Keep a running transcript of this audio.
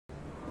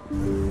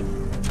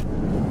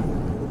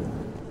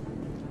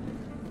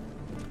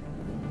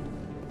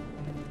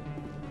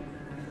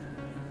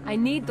I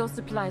need those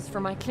supplies for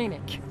my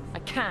clinic. I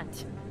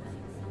can't.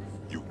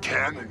 You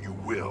can and you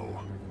will,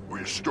 or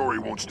your story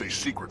won't stay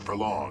secret for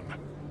long.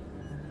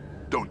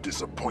 Don't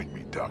disappoint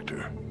me,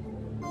 Doctor.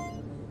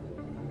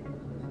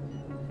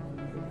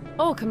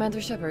 Oh, Commander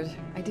Shepard.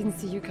 I didn't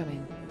see you come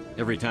in.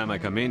 Every time I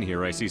come in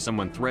here, I see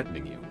someone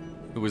threatening you.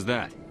 Who was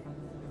that?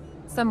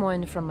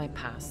 Someone from my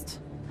past.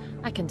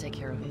 I can take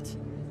care of it.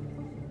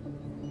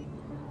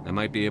 I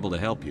might be able to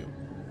help you.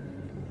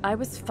 I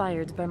was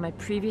fired by my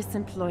previous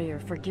employer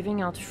for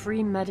giving out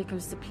free medical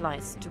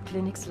supplies to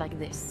clinics like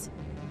this.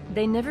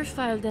 They never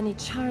filed any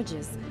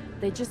charges.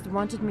 They just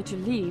wanted me to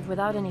leave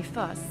without any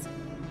fuss.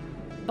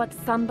 But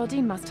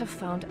somebody must have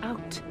found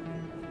out.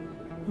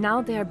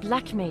 Now they are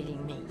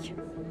blackmailing me.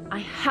 I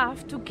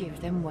have to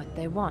give them what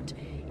they want.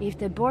 If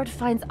the board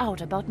finds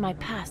out about my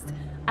past,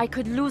 I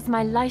could lose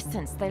my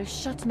license. They'll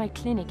shut my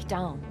clinic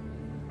down.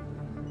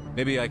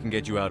 Maybe I can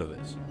get you out of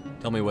this.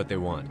 Tell me what they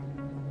want.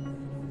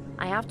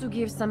 I have to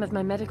give some of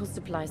my medical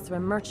supplies to a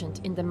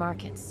merchant in the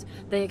markets.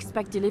 They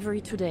expect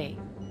delivery today.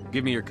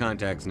 Give me your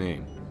contact's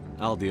name.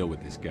 I'll deal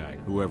with this guy,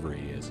 whoever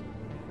he is.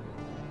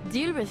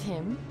 Deal with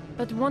him?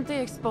 But won't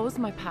they expose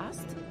my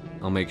past?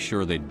 I'll make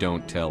sure they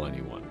don't tell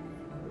anyone.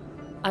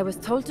 I was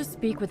told to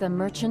speak with a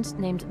merchant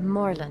named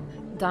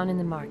Morlan, down in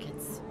the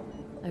markets.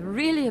 I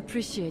really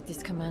appreciate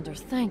this, Commander.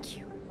 Thank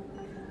you.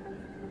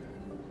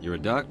 You're a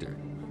doctor?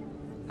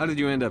 How did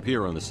you end up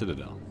here on the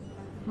Citadel?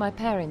 My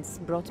parents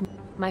brought me.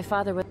 My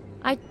father was...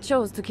 I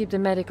chose to keep the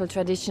medical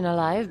tradition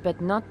alive,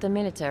 but not the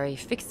military.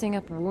 Fixing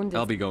up wounded...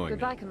 I'll be going.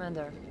 Goodbye,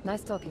 Commander.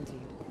 Nice talking to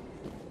you.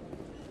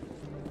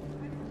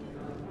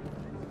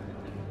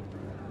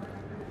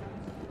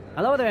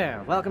 Hello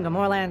there. Welcome to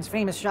Morland's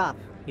famous shop.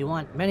 You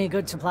want many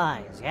good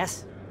supplies,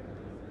 yes?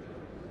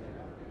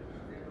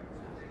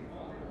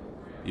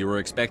 You were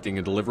expecting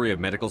a delivery of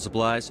medical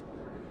supplies?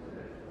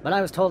 But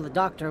I was told the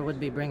doctor would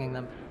be bringing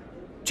them.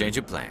 Change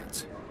of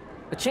plans.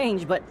 A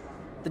change, but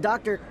the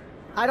doctor...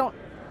 I don't...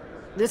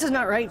 This is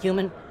not right,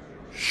 human.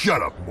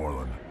 Shut up,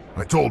 Morland.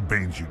 I told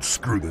Baines you'd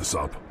screw this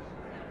up.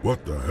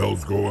 What the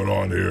hell's going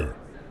on here?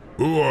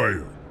 Who are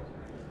you?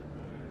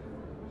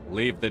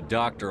 Leave the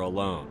doctor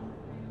alone.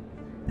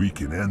 We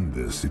can end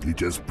this if you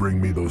just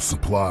bring me those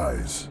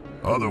supplies.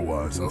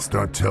 Otherwise, I'll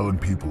start telling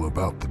people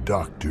about the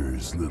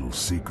doctor's little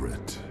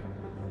secret.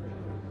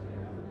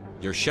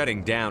 You're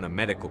shutting down a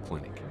medical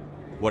clinic.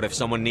 What if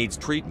someone needs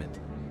treatment?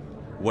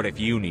 What if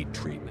you need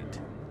treatment?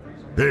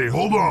 Hey,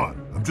 hold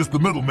on! I'm just the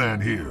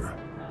middleman here.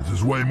 This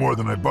is way more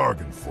than I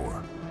bargained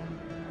for.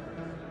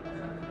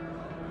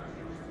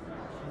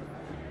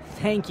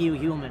 Thank you,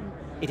 human.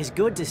 It is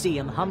good to see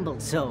him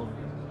humbled so.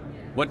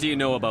 What do you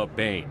know about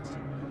Baines?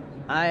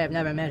 I have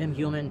never met him,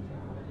 human.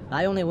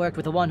 I only worked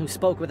with the one who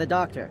spoke with the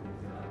doctor.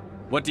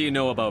 What do you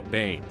know about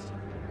Baines?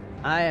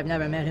 I have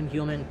never met him,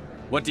 human.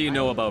 What do you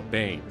know about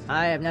Baines?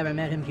 I have never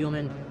met him,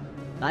 human.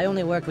 I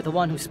only worked with the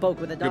one who spoke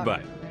with the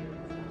doctor. Goodbye.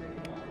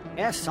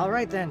 Yes, all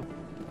right then.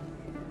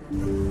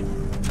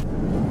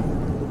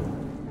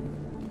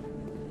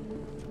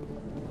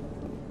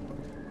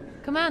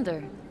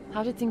 Commander,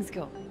 how did things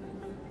go?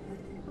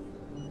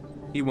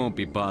 He won't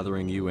be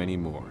bothering you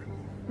anymore.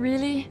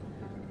 Really?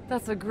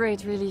 That's a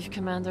great relief,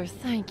 Commander.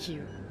 Thank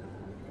you.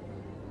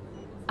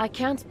 I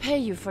can't pay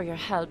you for your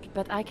help,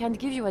 but I can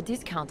give you a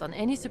discount on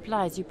any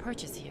supplies you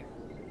purchase here.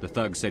 The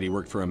thug said he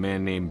worked for a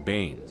man named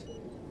Baines.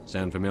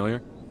 Sound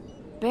familiar?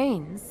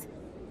 Baines?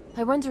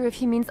 I wonder if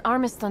he means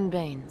Armiston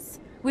Baines.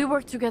 We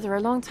worked together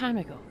a long time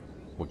ago.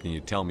 What can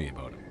you tell me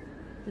about him?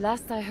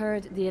 Last I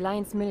heard, the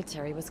Alliance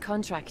military was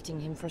contracting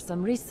him for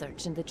some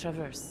research in the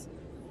Traverse.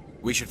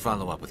 We should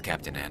follow up with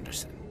Captain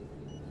Anderson.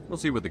 We'll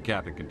see what the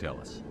captain can tell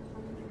us.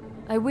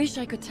 I wish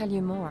I could tell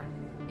you more.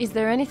 Is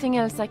there anything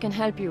else I can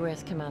help you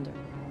with, Commander?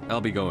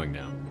 I'll be going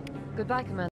now. Goodbye, Commander.